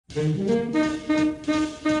He's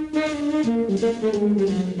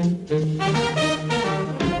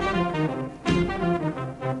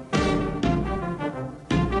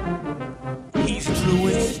the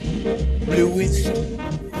truest, bluest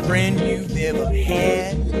friend you've ever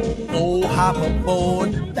had. Oh, hop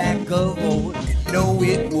aboard the back of Ord, no,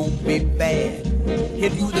 it won't be bad. He'll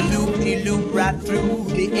do the loop-de-loop right through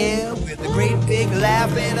the air with a great big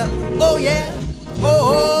laugh and a, oh yeah,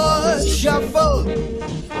 Ord Shuffle.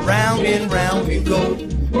 Round and round we go.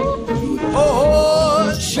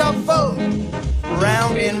 Ord Shuffle.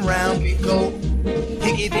 Round and round we go.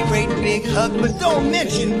 He give you a great big hug, but don't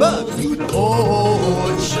mention bugs.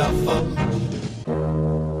 Ord Shuffle.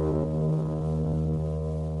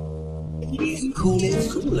 He's the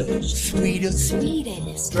coolest,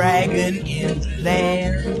 sweetest dragon in the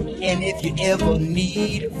land. And if you ever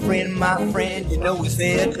need a friend, my friend, you know he's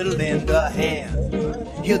there to lend a hand.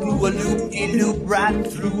 He'll do a loop-de-loop right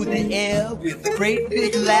through the air with a great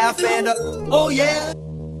big laugh and a, oh yeah.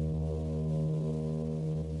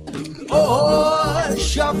 Ord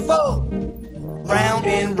Shuffle. Round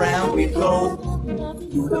and round we go.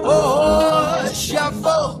 Ord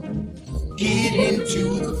Shuffle. Get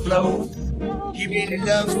into the flow. He really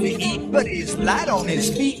loves to eat, but he's light on his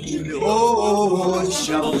feet. Ord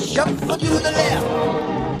Shuffle. Shuffle to the left.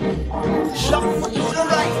 Shuffle to the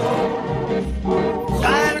right.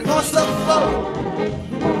 Slide across the floor.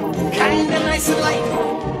 Kinda nice and light.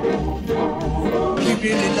 He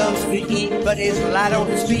really loves to eat, but he's light on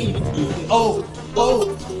his feet. Oh,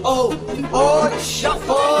 oh, oh, Ord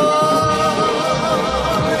Shuffle.